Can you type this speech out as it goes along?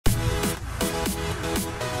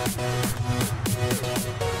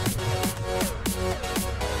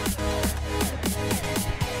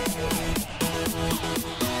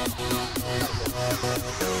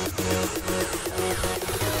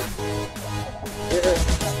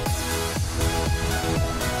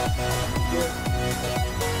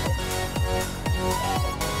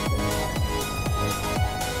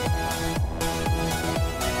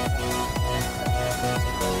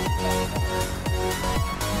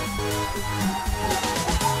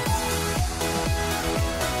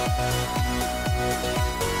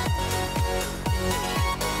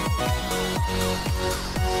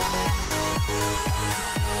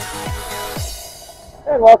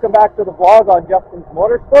And welcome back to the vlog on Justin's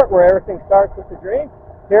Motorsport, where everything starts with a dream.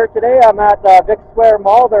 Here today, I'm at Vic Square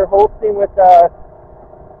Mall. They're hosting with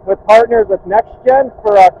partners with NextGen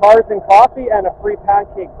for cars and coffee and a free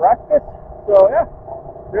pancake breakfast. So yeah,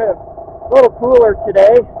 a little cooler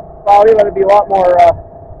today. Probably going to be a lot more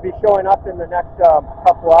be showing up in the next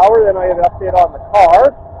couple hours. Then I have an update on the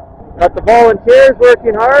car. Got the volunteers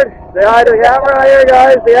working hard. Say hi to the camera here,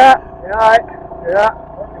 guys. Yeah.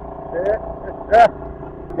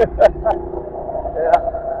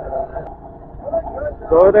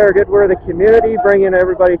 So they're good. We're the community, bringing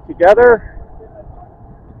everybody together.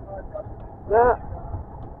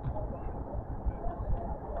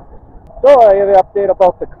 So I have an update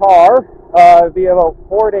about the car. It'll be about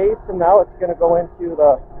 4 days from now. It's going to go into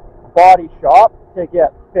the body shop to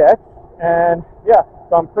get fixed. And yeah,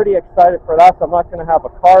 so I'm pretty excited for that. So I'm not going to have a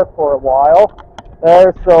car for a while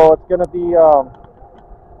there. So it's going to be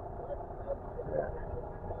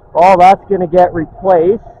all that's going to get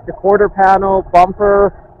replaced. The quarter panel,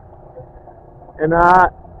 bumper, and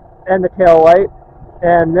that, and the tail light.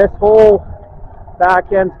 And this whole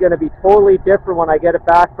back end's going to be totally different when I get it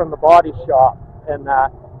back from the body shop and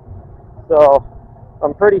that. So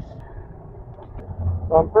I'm pretty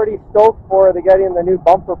stoked for getting the new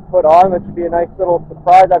bumper put on, which would be a nice little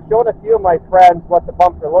surprise. I've shown a few of my friends what the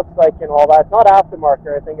bumper looks like and all that. It's not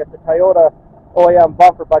aftermarket, I think it's a Toyota OEM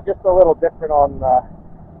bumper, but just a little different on the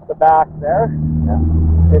back there. Yeah.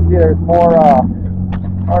 You see there's more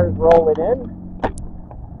cars rolling in.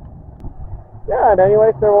 Yeah, and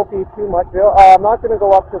anyways, there won't be too much. I'm not going to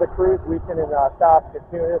go up to the cruise weekend in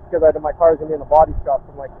Saskatoon just because my car's going to be in the body shop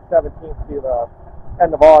from like the 17th to the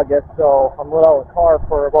end of August, so I'm without a car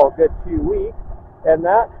for about a good 2 weeks, and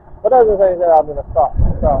that. But other than that, I'm going to stop.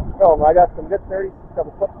 So I got some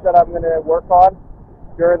clips that I'm going to work on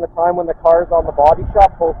during the time when the car's on the body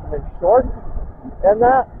shop, post them in shorts, and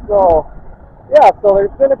that. So yeah, so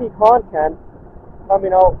there's going to be content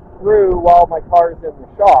coming out through while my car's in the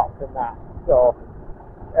shop and that. So,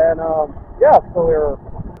 and yeah, so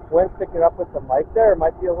wind's picking up with the mic there. It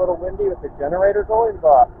might be a little windy with the generator going,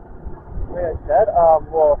 but like I said,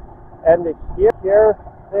 we'll end it here.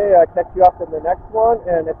 Hey, catch you up in the next one.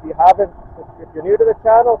 And if you're new to the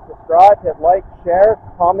channel, subscribe, hit like, share,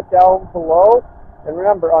 comment down below. And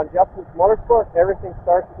remember, on Justin's Motorsport, everything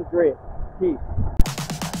starts with a dream. Peace.